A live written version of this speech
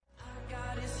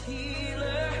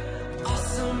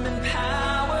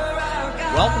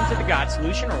Welcome to The God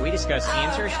Solution, where we discuss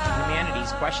answers to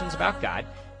humanity's questions about God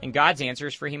and God's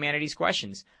answers for humanity's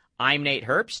questions. I'm Nate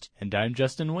Herbst. And I'm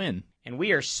Justin Wynn. And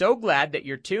we are so glad that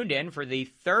you're tuned in for the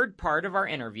third part of our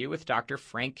interview with Dr.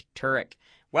 Frank Turek.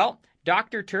 Well,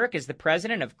 Dr. Turek is the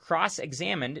president of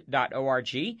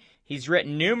CrossExamined.org. He's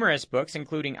written numerous books,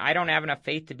 including I Don't Have Enough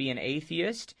Faith to Be an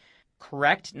Atheist,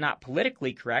 Correct, Not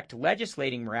Politically Correct,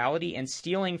 Legislating Morality, and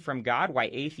Stealing from God, Why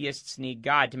Atheists Need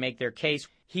God to Make Their Case.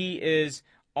 He is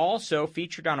also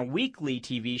featured on a weekly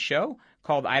TV show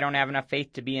called I Don't Have Enough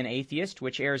Faith to Be an Atheist,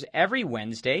 which airs every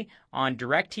Wednesday on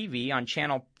DirecTV on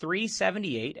channel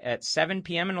 378 at 7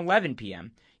 p.m. and 11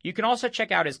 p.m. You can also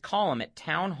check out his column at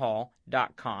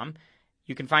townhall.com.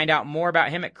 You can find out more about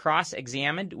him at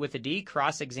CrossExamined with a D,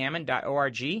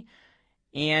 CrossExamined.org.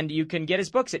 And you can get his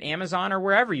books at Amazon or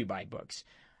wherever you buy books.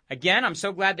 Again, I'm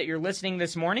so glad that you're listening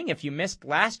this morning. If you missed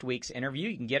last week's interview,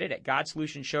 you can get it at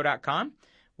GodSolutionShow.com.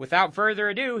 Without further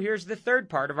ado, here's the third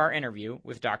part of our interview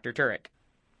with Dr. Turek.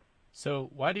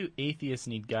 So, why do atheists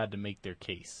need God to make their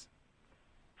case?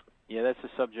 Yeah, that's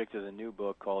the subject of the new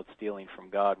book called Stealing from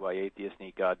God, Why Atheists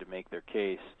Need God to Make Their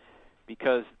Case.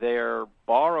 Because they're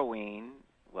borrowing,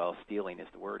 well, stealing is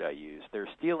the word I use, they're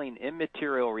stealing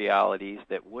immaterial realities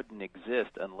that wouldn't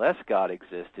exist unless God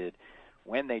existed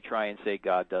when they try and say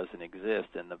God doesn't exist.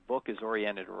 And the book is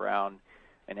oriented around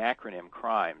an acronym,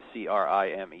 CRIMES,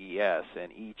 C-R-I-M-E-S,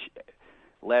 and each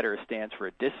letter stands for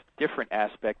a different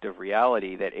aspect of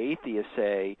reality that atheists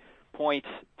say points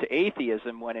to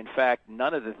atheism when in fact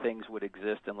none of the things would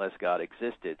exist unless God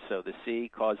existed. So the C,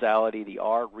 causality, the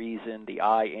R, reason, the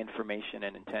I, information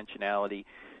and intentionality,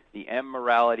 the M,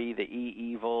 morality, the E,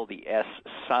 evil, the S,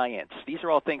 science. These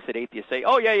are all things that atheists say,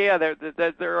 oh, yeah,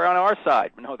 they're on our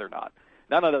side. No, they're not.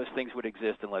 None of those things would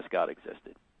exist unless God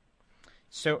existed.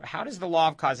 So how does the law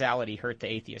of causality hurt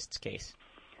the atheist's case?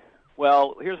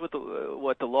 Well, here's what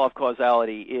the law of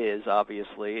causality is,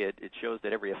 obviously. It shows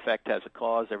that every effect has a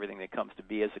cause, everything that comes to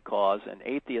be has a cause, and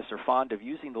atheists are fond of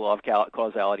using the law of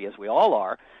causality, as we all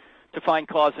are, to find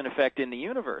cause and effect in the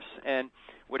universe. And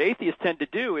what atheists tend to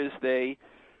do is they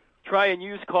try and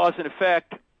use cause and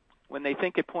effect when they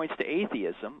think it points to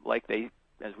atheism, like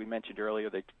as we mentioned earlier,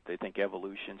 they think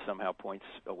evolution somehow points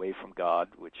away from God,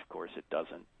 which of course it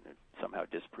doesn't. It somehow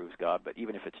disproves God, but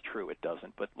even if it's true, it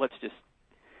doesn't. But let's just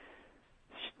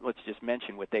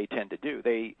mention what they tend to do.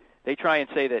 They try and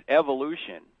say that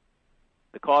evolution,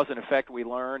 the cause and effect we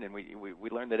learn, and we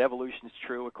learn that evolution is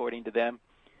true according to them,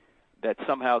 that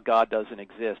somehow God doesn't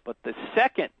exist. But the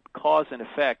second cause and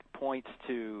effect points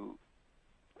to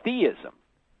theism,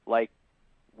 like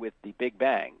with the Big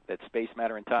Bang, that space,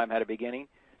 matter, and time had a beginning.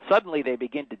 Suddenly they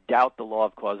begin to doubt the law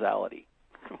of causality.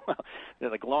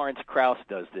 Like Lawrence Krauss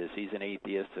does this. He's an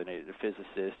atheist and a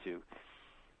physicist who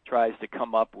tries to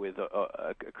come up with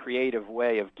a creative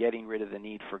way of getting rid of the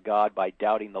need for God by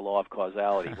doubting the law of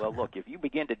causality. Well, look, if you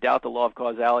begin to doubt the law of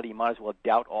causality, you might as well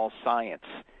doubt all science,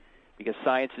 because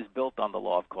science is built on the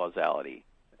law of causality.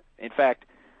 In fact,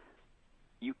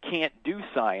 you can't do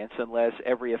science unless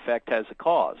every effect has a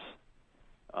cause.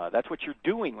 That's what you're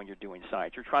doing when you're doing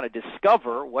science. You're trying to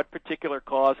discover what particular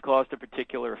cause caused a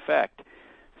particular effect.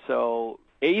 So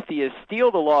atheists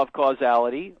steal the law of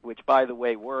causality, which, by the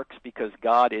way, works because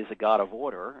God is a God of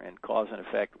order, and cause and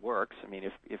effect works. I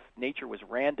mean, if nature was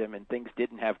random and things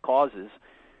didn't have causes,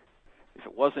 if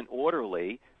it wasn't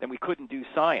orderly, then we couldn't do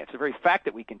science. The very fact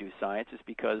that we can do science is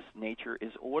because nature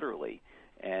is orderly,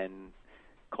 and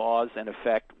cause and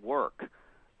effect work.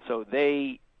 So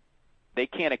they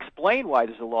can't explain why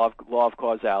there's a law of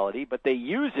causality, but they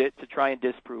use it to try and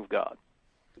disprove God.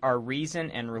 Are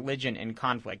reason and religion in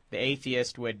conflict? The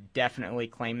atheist would definitely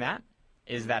claim that.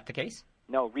 Is that the case?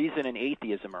 No, reason and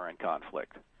atheism are in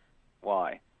conflict.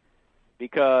 Why?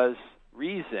 Because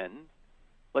reason,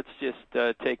 let's just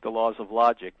take the laws of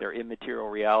logic. They're immaterial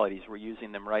realities. We're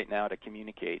using them right now to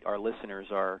communicate. Our listeners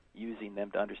are using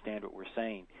them to understand what we're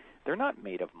saying. They're not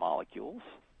made of molecules.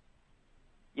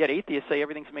 Yet atheists say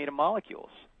everything's made of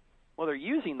molecules. Well, they're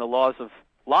using the laws of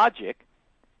logic.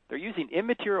 They're using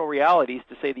immaterial realities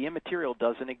to say the immaterial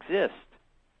doesn't exist.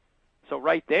 So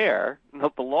right there,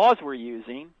 the laws we're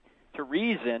using to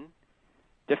reason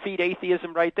defeat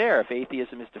atheism right there, if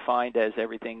atheism is defined as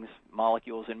everything's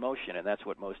molecules in motion, and that's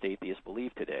what most atheists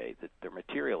believe today, that they're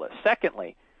materialists.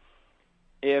 Secondly,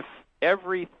 if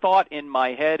every thought in my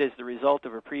head is the result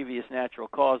of a previous natural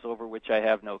cause over which I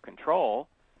have no control,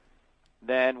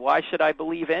 then why should I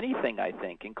believe anything I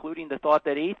think, including the thought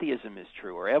that atheism is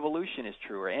true or evolution is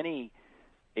true or any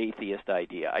atheist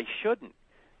idea? I shouldn't.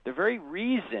 The very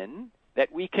reason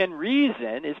that we can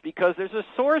reason is because there's a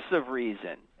source of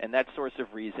reason, and that source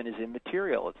of reason is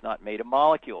immaterial. It's not made of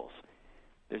molecules.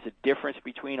 There's a difference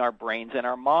between our brains and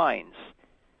our minds.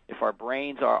 If our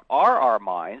brains are our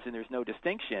minds and there's no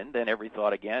distinction, then every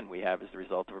thought, again, we have is the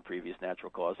result of a previous natural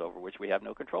cause over which we have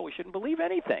no control. We shouldn't believe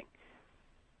anything.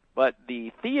 But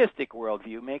the theistic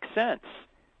worldview makes sense,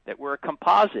 that we're a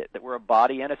composite, that we're a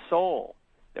body and a soul,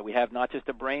 that we have not just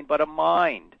a brain but a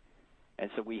mind. And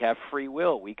so we have free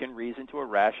will. We can reason to a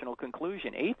rational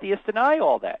conclusion. Atheists deny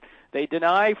all that. They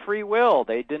deny free will.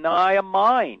 They deny a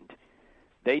mind.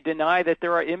 They deny that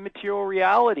there are immaterial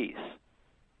realities.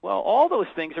 Well, all those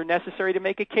things are necessary to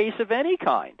make a case of any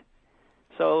kind.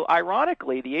 So,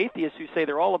 ironically, the atheists who say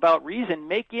they're all about reason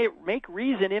make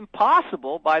reason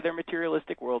impossible by their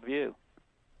materialistic worldview.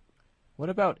 What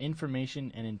about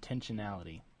information and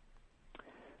intentionality?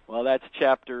 Well, that's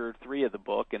chapter 3 of the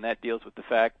book, and that deals with the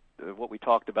fact of what we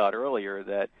talked about earlier,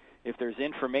 that if there's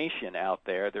information out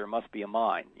there, there must be a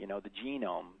mind. You know, the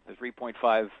genome, the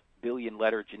 3.5 billion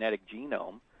letter genetic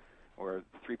genome, or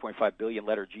 3.5 billion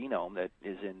letter genome that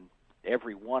is in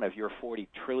every one of your 40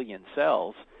 trillion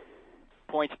cells,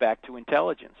 points back to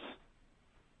intelligence.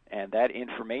 And that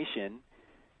information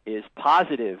is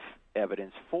positive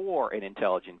evidence for an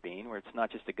intelligent being, where it's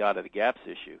not just a God of the gaps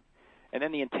issue. And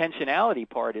then the intentionality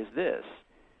part is this.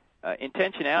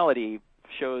 Intentionality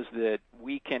shows that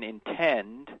we can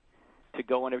intend to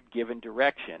go in a given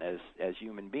direction as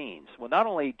human beings. Well, not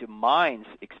only do minds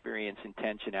experience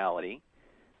intentionality,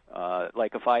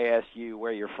 like if I ask you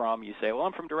where you're from, you say, well,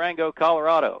 I'm from Durango,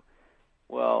 Colorado.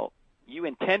 Well, you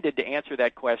intended to answer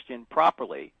that question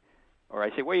properly. Or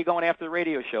I say, where are you going after the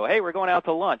radio show? Hey, we're going out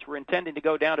to lunch. We're intending to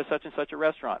go down to such and such a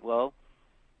restaurant. Well,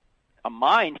 a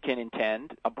mind can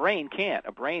intend. A brain can't.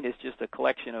 A brain is just a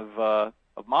collection of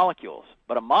molecules.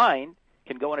 But a mind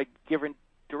can go in a given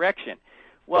direction.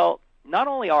 Well, not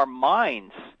only our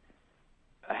minds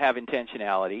have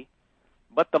intentionality,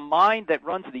 but the mind that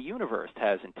runs the universe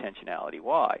has intentionality.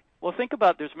 Why? Well, think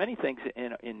about, there's many things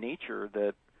in nature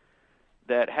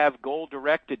that have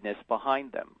goal-directedness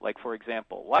behind them. Like, for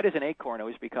example, why does an acorn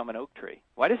always become an oak tree?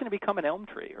 Why doesn't it become an elm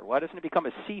tree? Or why doesn't it become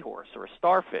a seahorse or a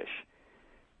starfish?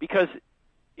 Because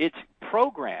it's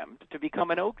programmed to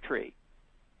become an oak tree.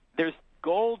 There's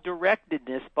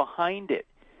goal-directedness behind it.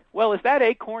 Well, is that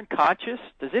acorn conscious?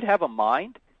 Does it have a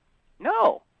mind?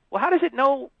 No. Well, how does it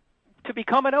know to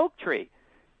become an oak tree?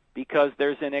 Because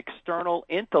there's an external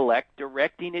intellect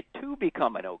directing it to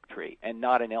become an oak tree and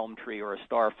not an elm tree or a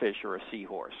starfish or a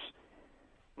seahorse.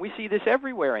 We see this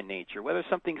everywhere in nature, whether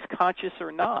something's conscious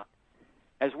or not.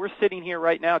 As we're sitting here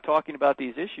right now talking about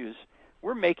these issues,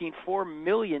 we're making 4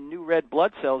 million new red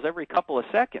blood cells every couple of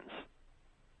seconds.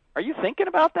 Are you thinking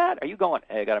about that? Are you going,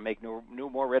 hey, I got to make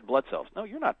more red blood cells? No,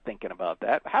 you're not thinking about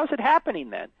that. How's it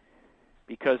happening then?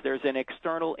 Because there's an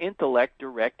external intellect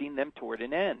directing them toward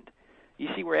an end. You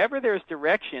see, wherever there's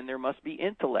direction, there must be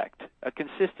intellect, a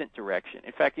consistent direction.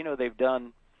 In fact, you know,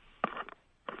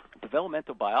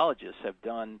 developmental biologists have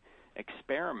done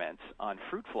experiments on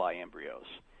fruit fly embryos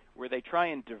where they try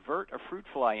and divert a fruit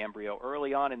fly embryo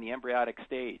early on in the embryonic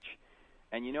stage.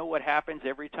 And you know what happens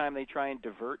every time they try and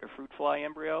divert a fruit fly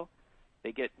embryo?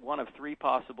 They get one of 3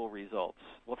 possible results.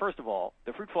 Well, first of all,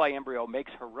 the fruit fly embryo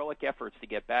makes heroic efforts to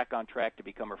get back on track to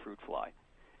become a fruit fly.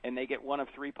 And they get one of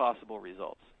 3 possible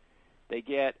results. They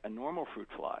get a normal fruit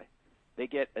fly, they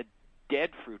get a dead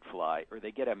fruit fly, or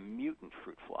they get a mutant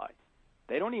fruit fly.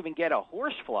 They don't even get a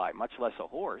horse fly, much less a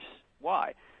horse.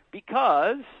 Why?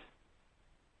 Because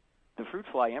the fruit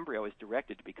fly embryo is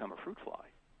directed to become a fruit fly.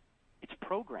 It's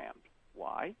programmed.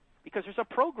 Why? Because there's a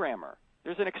programmer.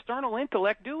 There's an external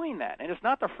intellect doing that, and it's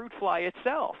not the fruit fly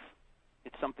itself.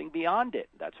 It's something beyond it.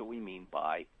 That's what we mean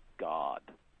by God.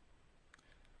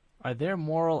 Are there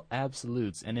moral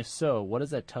absolutes? And if so, what does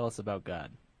that tell us about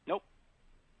God? Nope.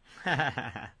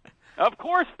 Of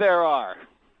course there are.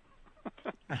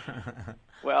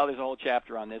 Well, there's a whole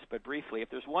chapter on this, but briefly,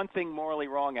 if there's one thing morally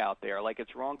wrong out there, like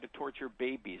it's wrong to torture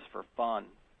babies for fun,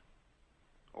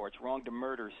 or it's wrong to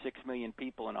murder 6 million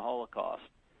people in a Holocaust,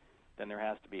 then there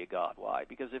has to be a God. Why?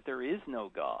 Because if there is no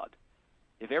God,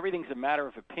 if everything's a matter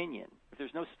of opinion, if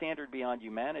there's no standard beyond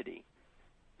humanity,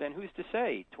 then who's to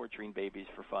say torturing babies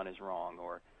for fun is wrong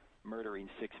or murdering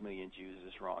 6 million Jews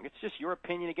is wrong? It's just your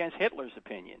opinion against Hitler's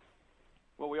opinion.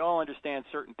 Well, we all understand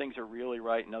certain things are really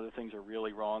right and other things are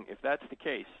really wrong. If that's the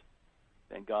case,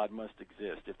 then God must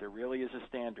exist. If there really is a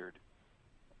standard,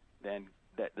 then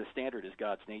the standard is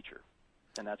God's nature.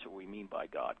 And that's what we mean by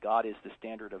God. God is the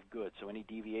standard of good, so any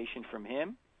deviation from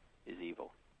him is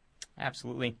evil.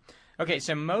 Absolutely. Okay,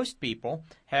 so most people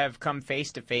have come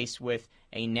face to face with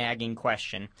a nagging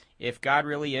question. If God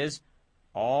really is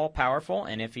all-powerful,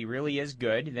 and if he really is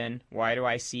good, then why do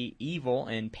I see evil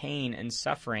and pain and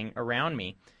suffering around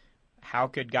me? how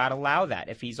could God allow that?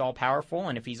 If he's all powerful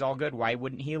and if he's all good, why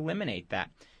wouldn't he eliminate that?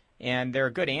 And there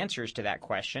are good answers to that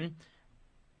question.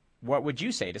 What would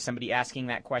you say to somebody asking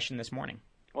that question this morning?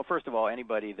 Well, first of all,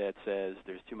 anybody that says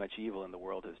there's too much evil in the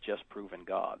world has just proven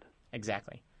God.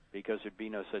 Exactly. Because there'd be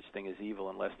no such thing as evil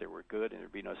unless there were good, and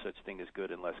there'd be no such thing as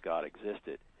good unless God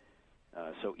existed.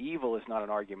 So evil is not an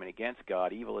argument against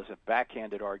God. Evil is a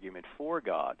backhanded argument for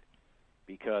God,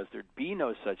 because there'd be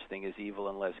no such thing as evil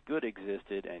unless good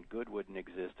existed, and good wouldn't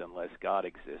exist unless God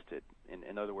existed.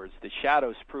 In other words, the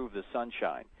shadows prove the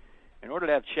sunshine. In order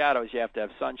to have shadows, you have to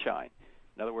have sunshine.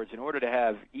 In other words, in order to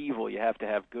have evil, you have to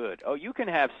have good. Oh, you can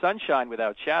have sunshine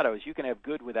without shadows. You can have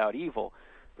good without evil,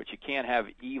 but you can't have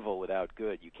evil without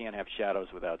good. You can't have shadows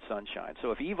without sunshine.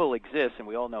 So if evil exists, and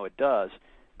we all know it does,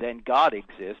 then God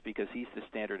exists because he's the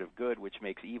standard of good, which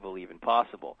makes evil even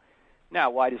possible. Now,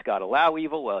 why does God allow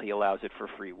evil? Well, he allows it for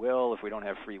free will. If we don't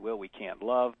have free will, we can't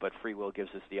love, but free will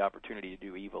gives us the opportunity to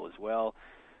do evil as well.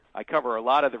 I cover a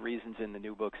lot of the reasons in the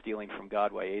new book, Stealing from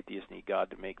God, Why Atheists Need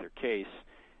God to Make Their Case.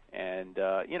 And,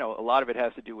 a lot of it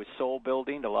has to do with soul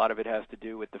building. A lot of it has to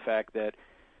do with the fact that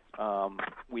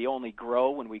we only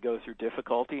grow when we go through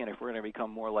difficulty, and if we're going to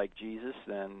become more like Jesus,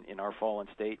 then in our fallen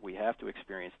state, we have to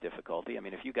experience difficulty. I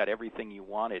mean, if you got everything you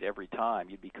wanted every time,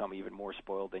 you'd become even more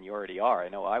spoiled than you already are. I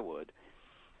know I would.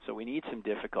 So we need some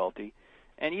difficulty.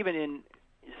 And even in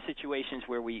situations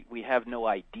where we have no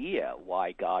idea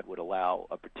why God would allow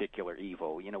a particular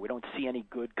evil, we don't see any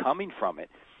good coming from it.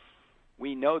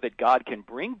 We know that God can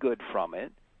bring good from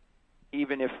it,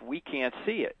 even if we can't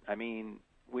see it. I mean,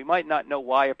 we might not know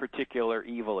why a particular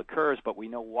evil occurs, but we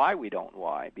know why we don't know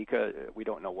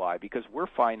why, because we're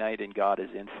finite and God is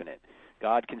infinite.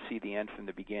 God can see the end from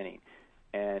the beginning.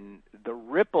 And the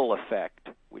ripple effect,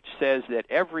 which says that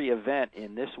every event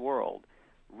in this world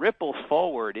ripples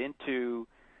forward into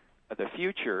the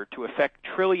future to affect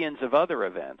trillions of other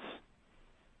events.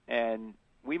 And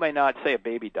we may not say a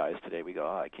baby dies today. We go,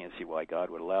 I can't see why God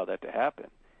would allow that to happen.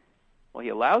 Well, he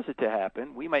allows it to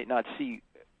happen. We might not see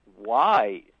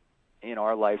why in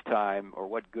our lifetime or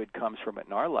what good comes from it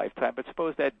in our lifetime, but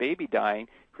suppose that baby dying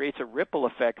creates a ripple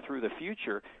effect through the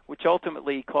future, which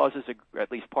ultimately causes,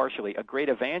 at least partially, a great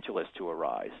evangelist to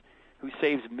arise who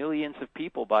saves millions of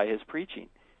people by his preaching.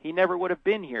 He never would have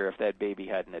been here if that baby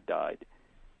hadn't have died.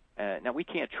 Now, we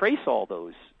can't trace all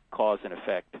those cause and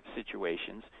effect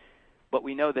situations, but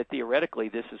we know that theoretically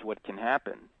this is what can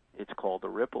happen. It's called the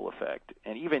ripple effect.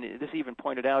 And this even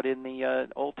pointed out in the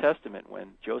Old Testament when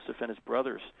Joseph and his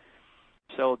brothers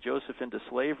sell Joseph into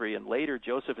slavery, and later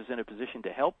Joseph is in a position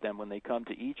to help them when they come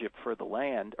to Egypt for the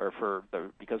land, or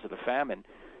because of the famine.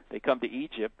 They come to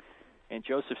Egypt, and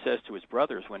Joseph says to his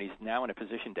brothers, when he's now in a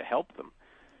position to help them,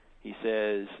 he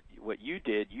says, what you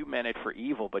did, you meant it for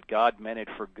evil, but God meant it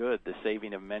for good, the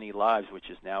saving of many lives, which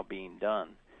is now being done.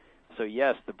 So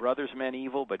yes, the brothers meant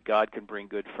evil, but God can bring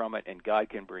good from it, and God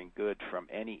can bring good from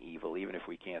any evil, even if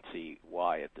we can't see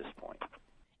why at this point.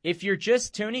 If you're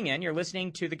just tuning in, you're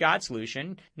listening to The God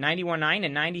Solution, 91.9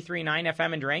 and 93.9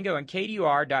 FM in Durango and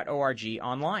KDUR.org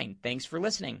online. Thanks for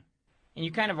listening. And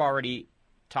you kind of already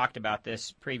talked about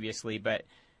this previously, but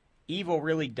evil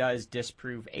really does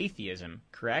disprove atheism,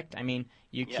 correct? I mean,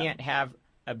 you can't have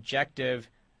objective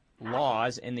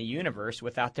laws in the universe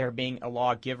without there being a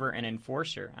lawgiver and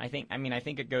enforcer. I think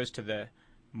it goes to the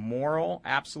moral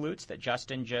absolutes that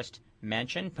Justin just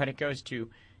mentioned, but it goes to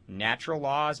natural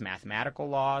laws, mathematical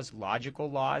laws, logical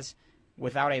laws.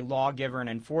 Without a lawgiver and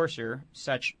enforcer,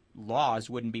 such laws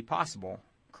wouldn't be possible,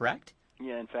 correct?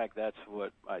 Yeah, in fact, that's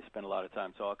what I spend a lot of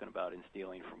time talking about in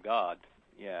Stealing from God.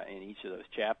 Yeah, in each of those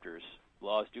chapters,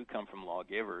 laws do come from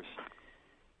lawgivers.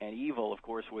 And evil, of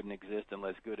course, wouldn't exist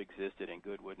unless good existed, and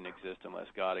good wouldn't exist unless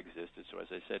God existed. So as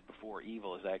I said before,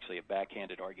 evil is actually a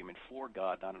backhanded argument for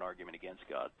God, not an argument against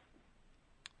God.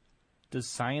 Does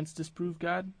science disprove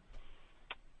God?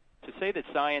 To say that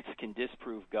science can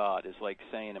disprove God is like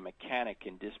saying a mechanic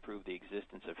can disprove the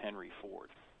existence of Henry Ford.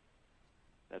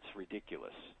 That's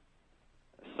ridiculous.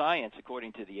 Science,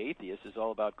 according to the atheist, is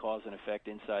all about cause and effect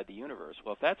inside the universe.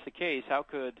 Well, if that's the case, how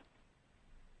could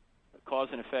cause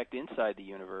and effect inside the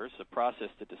universe, a process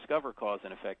to discover cause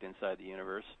and effect inside the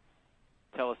universe,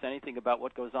 tell us anything about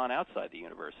what goes on outside the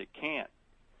universe? It can't.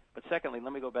 But secondly,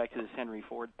 let me go back to this Henry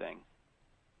Ford thing.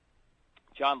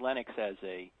 John Lennox has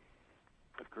a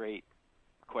great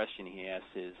question he asks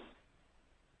his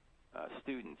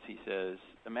students. He says,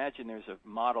 imagine there's a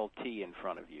Model T in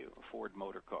front of you, a Ford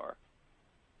motor car.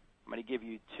 I'm going to give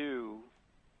you two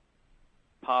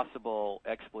possible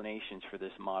explanations for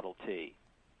this Model T.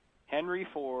 Henry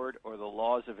Ford or the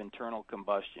laws of internal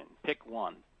combustion. Pick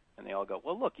one. And they all go,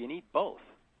 well, look, you need both.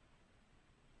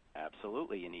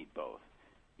 Absolutely, you need both.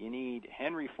 You need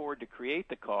Henry Ford to create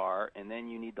the car, and then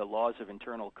you need the laws of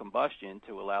internal combustion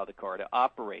to allow the car to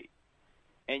operate.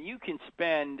 And you can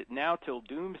spend now till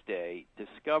doomsday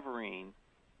discovering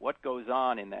what goes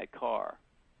on in that car,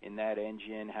 in that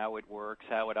engine, how it works,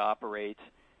 how it operates.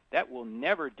 That will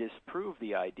never disprove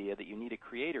the idea that you need a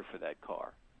creator for that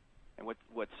car. And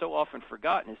what's so often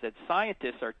forgotten is that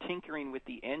scientists are tinkering with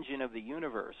the engine of the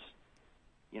universe.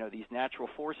 You know, these natural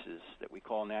forces that we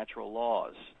call natural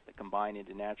laws that combine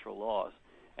into natural laws.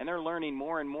 And they're learning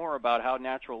more and more about how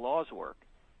natural laws work.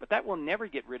 But that will never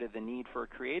get rid of the need for a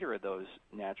creator of those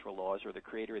natural laws or the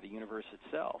creator of the universe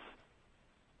itself.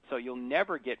 So you'll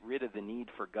never get rid of the need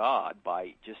for God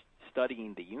by just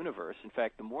studying the universe. In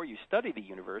fact, the more you study the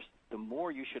universe, the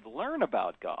more you should learn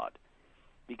about God.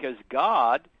 Because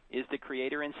God is the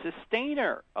creator and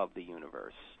sustainer of the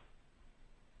universe.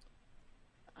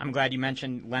 I'm glad you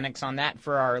mentioned Lennox on that.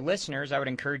 For our listeners, I would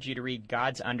encourage you to read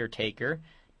God's Undertaker,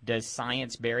 Does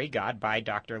Science Bury God by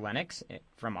Dr. Lennox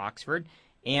from Oxford.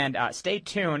 And stay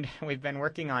tuned. We've been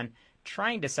working on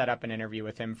trying to set up an interview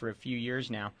with him for a few years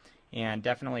now, and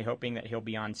definitely hoping that he'll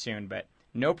be on soon. But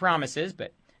no promises,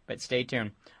 but stay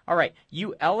tuned. All right,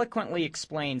 you eloquently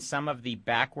explained some of the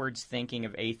backwards thinking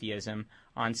of atheism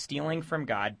on Stealing from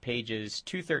God, pages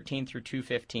 213 through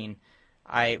 215.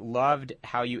 I loved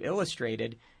how you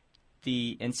illustrated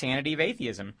the insanity of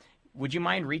atheism. Would you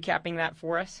mind recapping that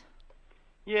for us?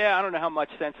 Yeah, I don't know how much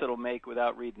sense it'll make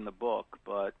without reading the book,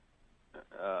 but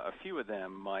a few of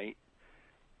them might.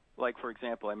 Like, for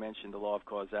example, I mentioned the law of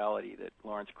causality, that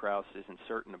Lawrence Krauss isn't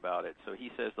certain about it. So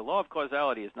he says the law of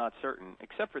causality is not certain,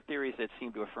 except for theories that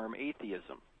seem to affirm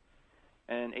atheism.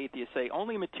 And atheists say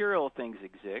only material things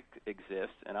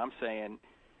exist, and I'm saying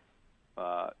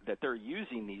that they're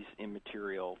using these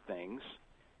immaterial things.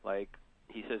 Like,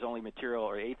 he says only material,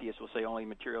 or atheists will say only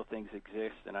material things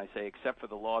exist, and I say except for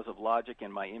the laws of logic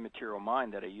and my immaterial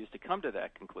mind that I use to come to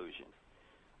that conclusion.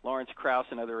 Lawrence Krauss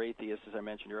and other atheists, as I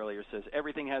mentioned earlier, says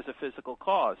everything has a physical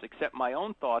cause, except my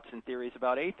own thoughts and theories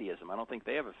about atheism. I don't think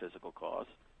they have a physical cause.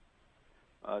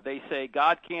 They say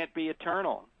God can't be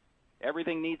eternal.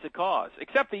 Everything needs a cause,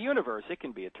 except the universe. It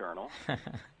can be eternal.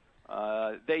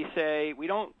 They say we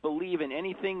don't believe in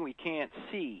anything we can't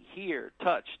see, hear,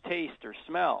 touch, taste, or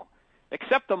smell,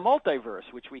 except the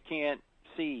multiverse, which we can't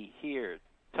see, hear,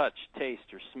 touch,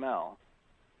 taste, or smell.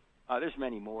 There's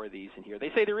many more of these in here.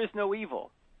 They say there is no evil,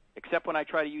 except when I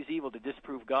try to use evil to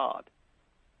disprove God.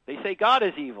 They say God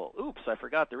is evil. Oops, I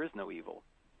forgot there is no evil.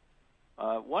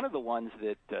 One of the ones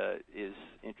that is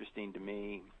interesting to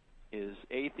me is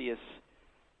atheists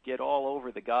get all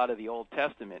over the God of the Old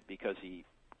Testament because he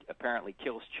apparently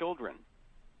kills children.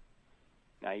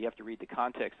 Now, you have to read the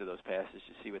context of those passages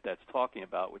to see what that's talking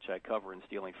about, which I cover in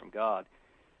Stealing from God.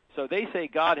 So they say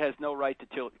God has no right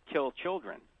to kill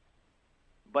children.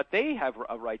 But they have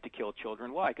a right to kill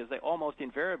children. Why? Because they almost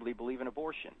invariably believe in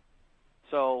abortion.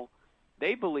 So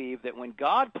they believe that when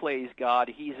God plays God,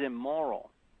 he's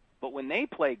immoral. But when they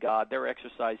play God, they're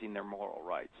exercising their moral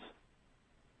rights.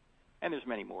 And there's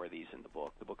many more of these in the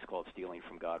book. The book's called Stealing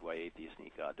from God, Why Atheists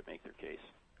Need God to Make Their Case.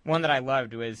 One that I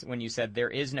loved was when you said there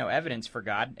is no evidence for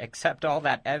God, except all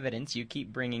that evidence you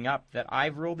keep bringing up that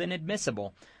I've ruled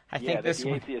inadmissible. I think this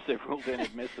the atheists have ruled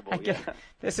inadmissible.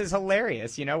 This is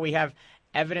hilarious. You know, we have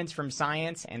evidence from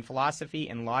science and philosophy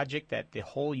and logic that the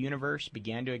whole universe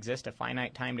began to exist a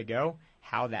finite time ago.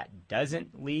 How that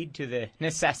doesn't lead to the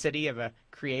necessity of a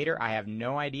creator, I have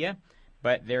no idea.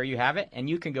 But there you have it. And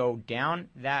you can go down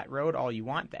that road all you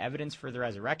want, the evidence for the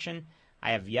resurrection.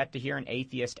 I have yet to hear an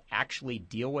atheist actually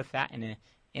deal with that in an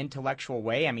intellectual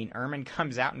way. I mean, Ehrman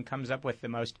comes out and comes up with the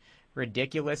most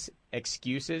ridiculous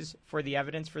excuses for the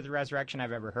evidence for the resurrection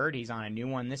I've ever heard. He's on a new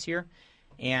one this year.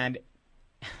 And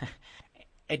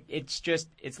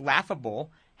it's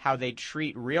laughable how they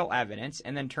treat real evidence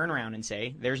and then turn around and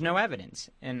say there's no evidence.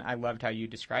 And I loved how you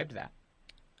described that.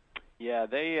 Yeah,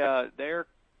 their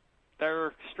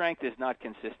strength is not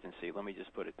consistency. Let me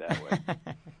just put it that way.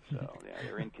 So yeah,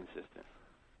 they're inconsistent.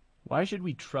 Why should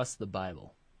we trust the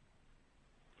Bible?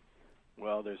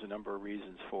 Well, there's a number of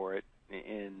reasons for it.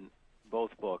 In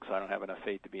both books, I Don't Have Enough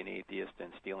Faith to Be an Atheist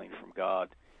and Stealing from God,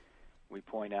 we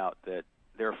point out that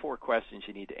there are 4 questions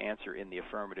you need to answer in the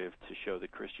affirmative to show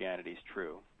that Christianity is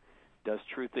true. Does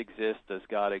truth exist? Does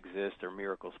God exist? Are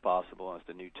miracles possible? And is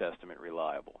the New Testament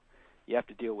reliable? You have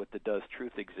to deal with the does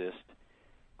truth exist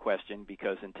question,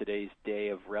 because in today's day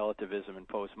of relativism and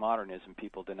postmodernism,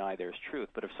 people deny there's truth.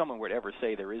 But if someone were to ever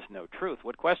say there is no truth,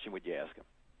 what question would you ask them?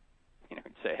 You'd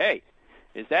say, hey,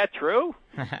 is that true?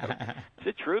 Is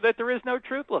it true that there is no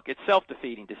truth? Look, it's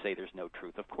self-defeating to say there's no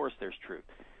truth. Of course there's truth.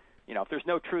 If there's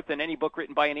no truth, then any book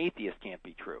written by an atheist can't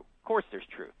be true. Of course there's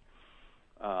truth.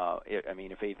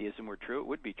 If atheism were true, it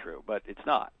would be true, but it's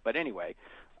not. But anyway,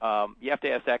 you have to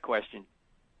ask that question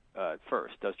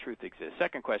first. Does truth exist?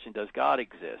 Second question, does God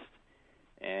exist?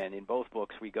 And in both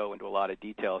books, we go into a lot of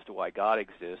detail as to why God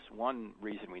exists. One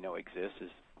reason we know exists is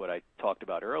what I talked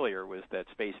about earlier, was that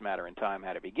space, matter, and time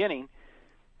had a beginning.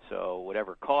 So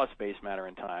whatever caused space, matter,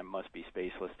 and time must be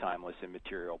spaceless, timeless,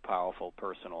 immaterial, powerful,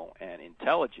 personal, and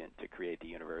intelligent to create the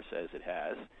universe as it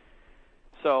has.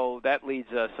 So that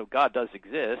leads us, so God does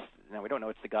exist. Now, we don't know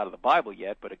it's the God of the Bible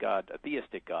yet, but a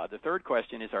theistic God. The third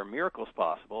question is, are miracles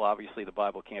possible? Obviously, the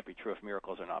Bible can't be true if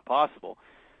miracles are not possible.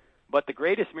 But the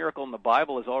greatest miracle in the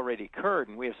Bible has already occurred,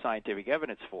 and we have scientific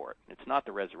evidence for it. It's not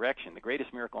the resurrection. The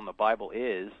greatest miracle in the Bible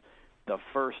is the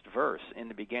first verse. In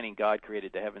the beginning, God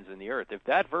created the heavens and the earth. If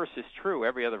that verse is true,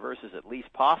 every other verse is at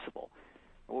least possible.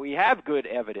 Well, we have good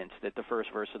evidence that the first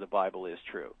verse of the Bible is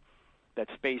true, that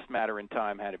space, matter, and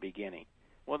time had a beginning.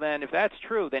 Well, then, if that's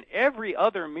true, then every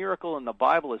other miracle in the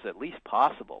Bible is at least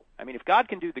possible. If God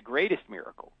can do the greatest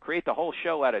miracle, create the whole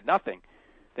show out of nothing,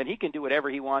 then he can do whatever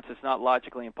he wants that's not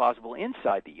logically impossible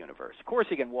inside the universe. Of course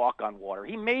he can walk on water.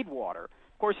 He made water.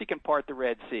 Of course he can part the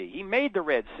Red Sea. He made the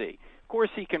Red Sea. Of course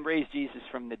he can raise Jesus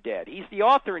from the dead. He's the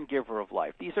author and giver of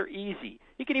life. These are easy.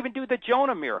 He can even do the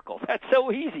Jonah miracle. That's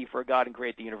so easy for God to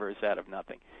create the universe out of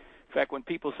nothing. In fact, when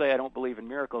people say, I don't believe in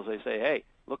miracles, I say, hey,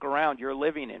 look around. You're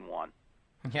living in one.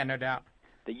 Yeah, no doubt.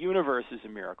 The universe is a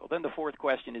miracle. Then the fourth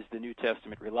question, is the New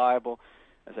Testament reliable?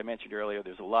 As I mentioned earlier,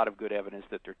 there's a lot of good evidence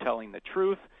that they're telling the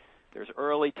truth. There's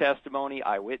early testimony,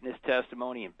 eyewitness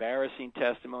testimony, embarrassing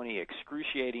testimony,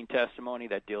 excruciating testimony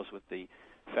that deals with the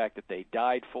fact that they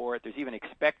died for it. There's even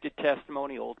expected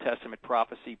testimony. Old Testament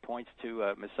prophecy points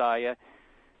to Messiah.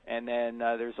 And then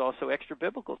there's also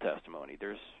extra-biblical testimony.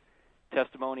 There's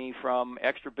testimony from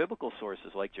extra-biblical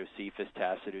sources like Josephus,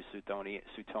 Tacitus,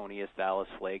 Suetonius, Thales,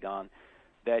 Phlegon,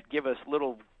 that give us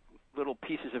little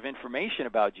pieces of information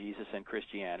about Jesus and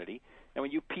Christianity. And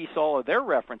when you piece all of their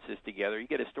references together, you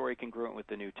get a story congruent with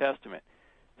the New Testament.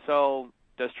 So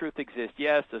does truth exist?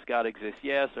 Yes. Does God exist?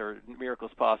 Yes. Are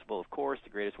miracles possible? Of course. The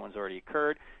greatest one's already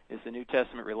occurred. Is the New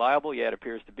Testament reliable? Yeah, it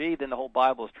appears to be. Then the whole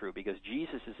Bible is true because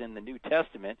Jesus is in the New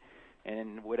Testament.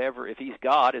 And if he's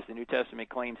God, as the New Testament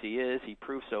claims he is, he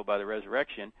proves so by the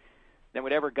resurrection, then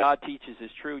whatever God teaches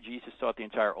is true. Jesus taught the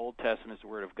entire Old Testament as the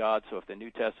Word of God. So if the New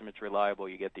Testament's reliable,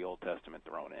 you get the Old Testament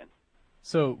thrown in.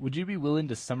 So would you be willing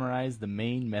to summarize the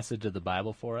main message of the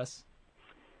Bible for us?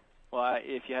 Well,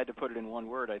 if you had to put it in one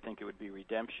word, I think it would be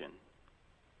redemption.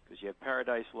 Because you have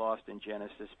paradise lost in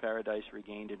Genesis, paradise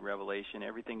regained in Revelation.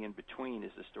 Everything in between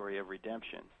is the story of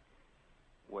redemption,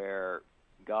 where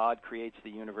God creates the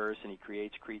universe and he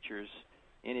creates creatures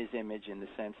in his image in the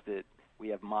sense that we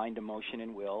have mind, emotion,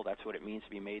 and will. That's what it means to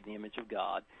be made in the image of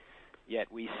God.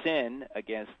 Yet we sin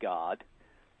against God,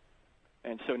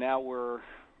 and so now we're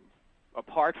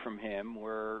apart from him.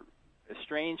 We're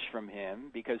estranged from him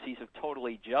because he's a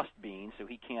totally just being, so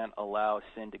he can't allow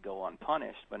sin to go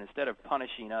unpunished. But instead of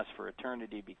punishing us for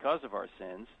eternity because of our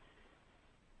sins,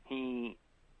 he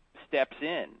steps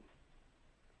in.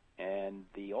 And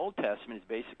the Old Testament is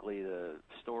basically the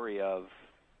story of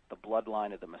the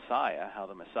bloodline of the Messiah, how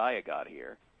the Messiah got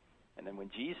here. And then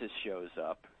when Jesus shows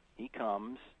up, he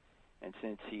comes, and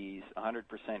since he's 100%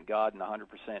 God and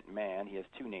 100% man, he has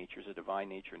two natures, a divine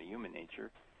nature and a human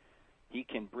nature. He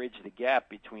can bridge the gap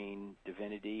between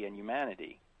divinity and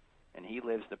humanity. And he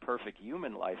lives the perfect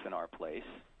human life in our place,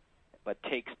 but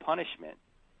takes punishment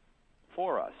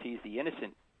for us. He's the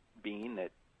innocent being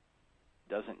that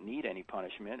doesn't need any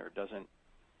punishment or doesn't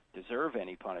deserve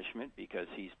any punishment because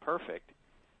he's perfect.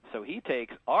 So he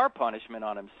takes our punishment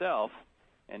on himself,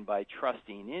 and by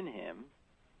trusting in him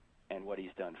and what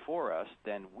he's done for us,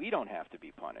 then we don't have to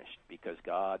be punished because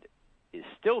God is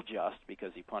still just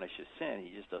because he punishes sin.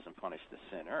 He just doesn't punish the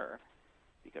sinner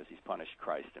because he's punished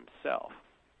Christ himself.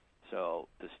 So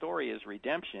the story is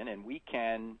redemption, and we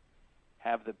can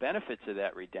have the benefits of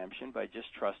that redemption by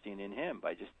just trusting in him,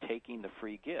 by just taking the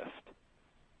free gift.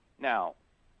 Now,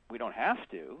 we don't have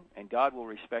to, and God will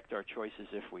respect our choices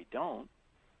if we don't.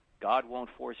 God won't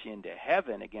force you into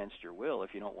heaven against your will.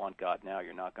 If you don't want God now,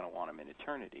 you're not going to want him in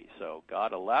eternity. So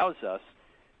God allows us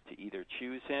to either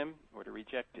choose him or to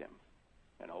reject him.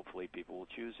 And hopefully people will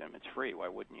choose him. It's free. Why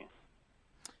wouldn't you?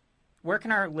 Where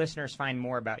can our listeners find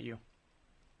more about you?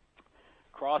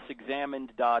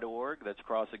 Crossexamined.org. That's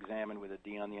crossexamined with a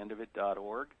D on the end of it,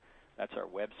 .org. That's our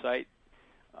website.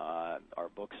 Our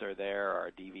books are there. Our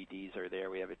DVDs are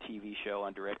there. We have a TV show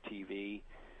on DirecTV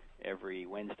every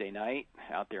Wednesday night.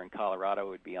 Out there in Colorado, it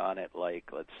would be on at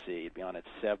it'd be on at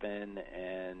 7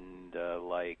 and and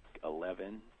like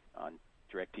 11 on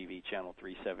DirecTV channel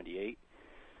 378.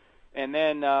 And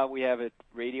then we have a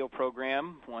radio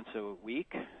program once a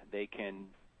week. They can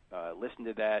listen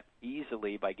to that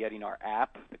easily by getting our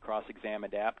app, the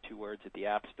Cross-Examined app, 2 words at the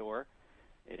App Store.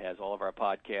 It has all of our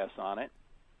podcasts on it,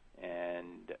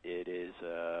 and it is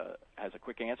has a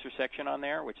quick answer section on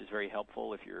there, which is very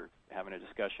helpful if you're having a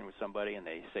discussion with somebody and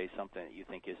they say something that you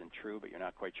think isn't true, but you're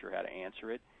not quite sure how to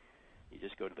answer it. You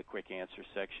just go to the quick answer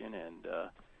section, and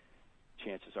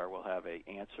chances are we'll have an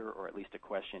answer or at least a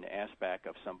question asked back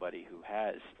of somebody who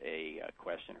has a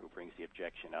question, who brings the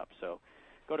objection up. So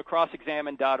go to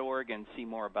crossexamined.org and see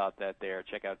more about that there.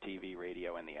 Check out TV,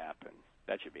 radio, and the app, and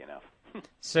that should be enough.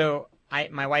 So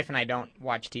my wife and I don't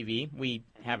watch TV. We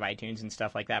have iTunes and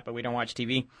stuff like that, but we don't watch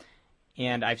TV.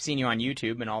 And I've seen you on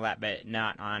YouTube and all that, but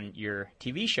not on your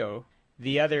TV show.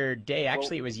 The other day,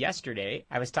 actually it was yesterday,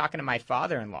 I was talking to my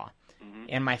father-in-law.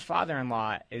 And my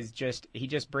father-in-law he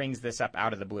just brings this up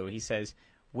out of the blue. He says,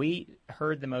 we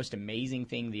heard the most amazing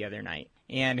thing the other night.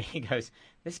 And he goes,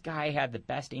 this guy had the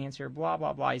best answer, blah,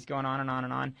 blah, blah. He's going on and on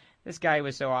and on. This guy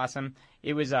was so awesome.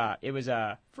 It was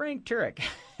Frank Turek.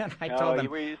 And I told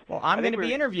him, I'm going to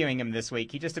be interviewing him this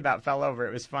week. He just about fell over.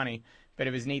 It was funny. But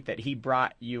it was neat that he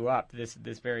brought you up this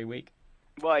very week.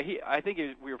 Well, I think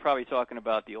we were probably talking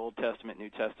about the Old Testament, New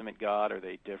Testament God. Are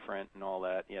they different and all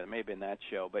that? Yeah, it may have been that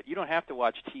show. But you don't have to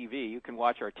watch TV. You can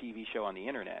watch our TV show on the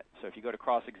Internet. So if you go to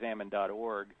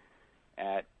crossexamined.org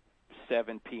at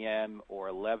 7 p.m. or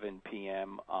 11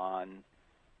 p.m. on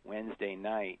Wednesday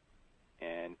night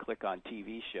and click on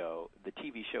TV show, the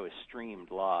TV show is streamed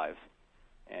live.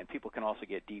 And people can also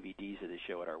get DVDs of the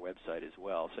show at our website as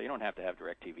well. So you don't have to have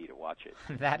DirecTV to watch it.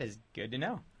 That is good to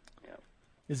know. Yeah.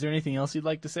 Is there anything else you'd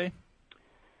like to say?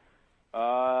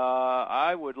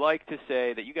 I would like to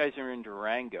say that you guys are in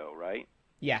Durango, right?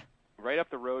 Yeah. Right up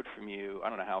the road from you, I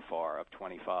don't know how far, up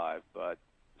 25, but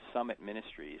Summit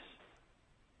Ministries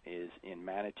is in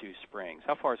Manitou Springs.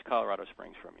 How far is Colorado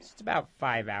Springs from you? It's about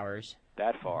 5 hours.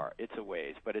 That far. It's a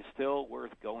ways, but it's still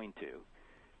worth going to,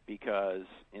 because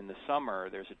in the summer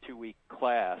there's a 2-week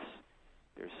class.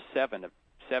 There's seven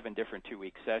different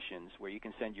 2-week sessions where you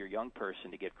can send your young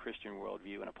person to get Christian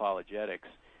worldview and apologetics.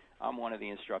 I'm one of the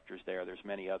instructors there. There's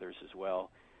many others as well,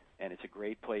 and it's a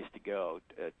great place to go.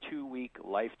 A 2-week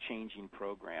life-changing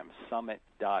program,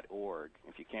 summit.org.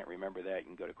 If you can't remember that, you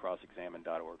can go to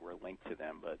crossexamined.org. We're linked to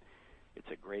them, but it's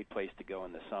a great place to go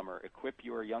in the summer. Equip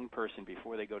your young person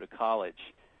before they go to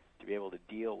college to be able to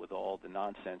deal with all the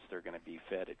nonsense they're going to be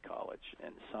fed at college,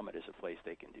 and Summit is a place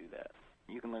they can do that.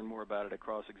 You can learn more about it at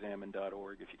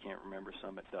crossexamined.org if you can't remember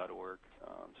summit.org.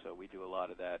 So we do a lot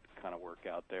of that kind of work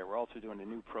out there. We're also doing a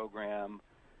new program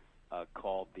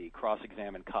called the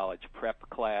Cross-Examined College Prep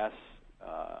Class.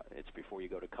 It's before you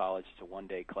go to college. It's a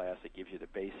 1-day class that gives you the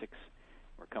basics.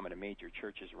 We're coming to major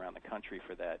churches around the country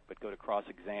for that. But go to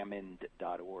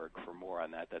crossexamined.org for more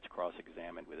on that. That's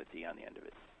cross-examined with a D on the end of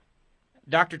it.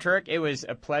 Dr. Turek, it was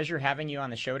a pleasure having you on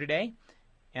the show today.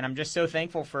 And I'm just so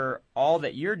thankful for all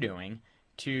that you're doing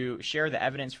to share the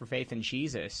evidence for faith in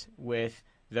Jesus with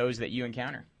those that you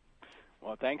encounter.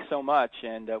 Well, thanks so much.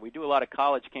 And we do a lot of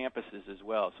college campuses as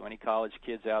well. So any college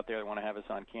kids out there that want to have us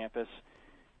on campus,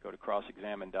 go to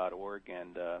crossexamined.org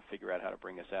and figure out how to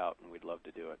bring us out, and we'd love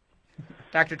to do it.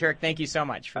 Dr. Turek, thank you so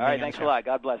much for being on the show. All right, thanks a lot.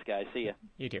 God bless, guys. See you.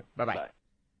 You too. Bye-bye. Bye.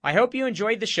 I hope you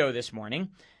enjoyed the show this morning.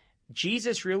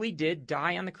 Jesus really did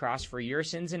die on the cross for your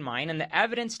sins and mine, and the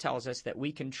evidence tells us that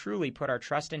we can truly put our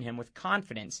trust in him with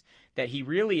confidence that he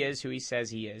really is who he says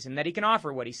he is, and that he can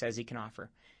offer what he says he can offer.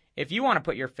 If you want to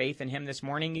put your faith in him this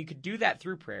morning, you could do that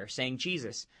through prayer, saying,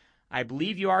 Jesus, I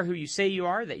believe you are who you say you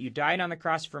are, that you died on the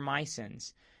cross for my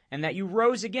sins, and that you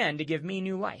rose again to give me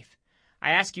new life.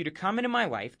 I ask you to come into my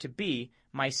life to be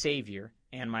my Savior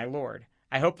and my Lord.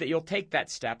 I hope that you'll take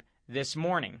that step this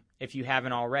morning, if you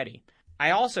haven't already.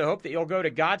 I also hope that you'll go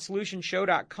to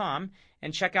GodSolutionShow.com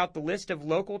and check out the list of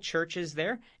local churches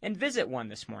there and visit one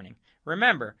this morning.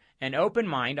 Remember, an open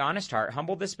mind, honest heart,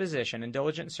 humble disposition, and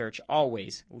diligent search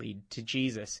always lead to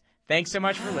Jesus. Thanks so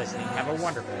much for listening. Have a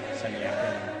wonderful Sunday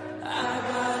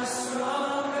afternoon.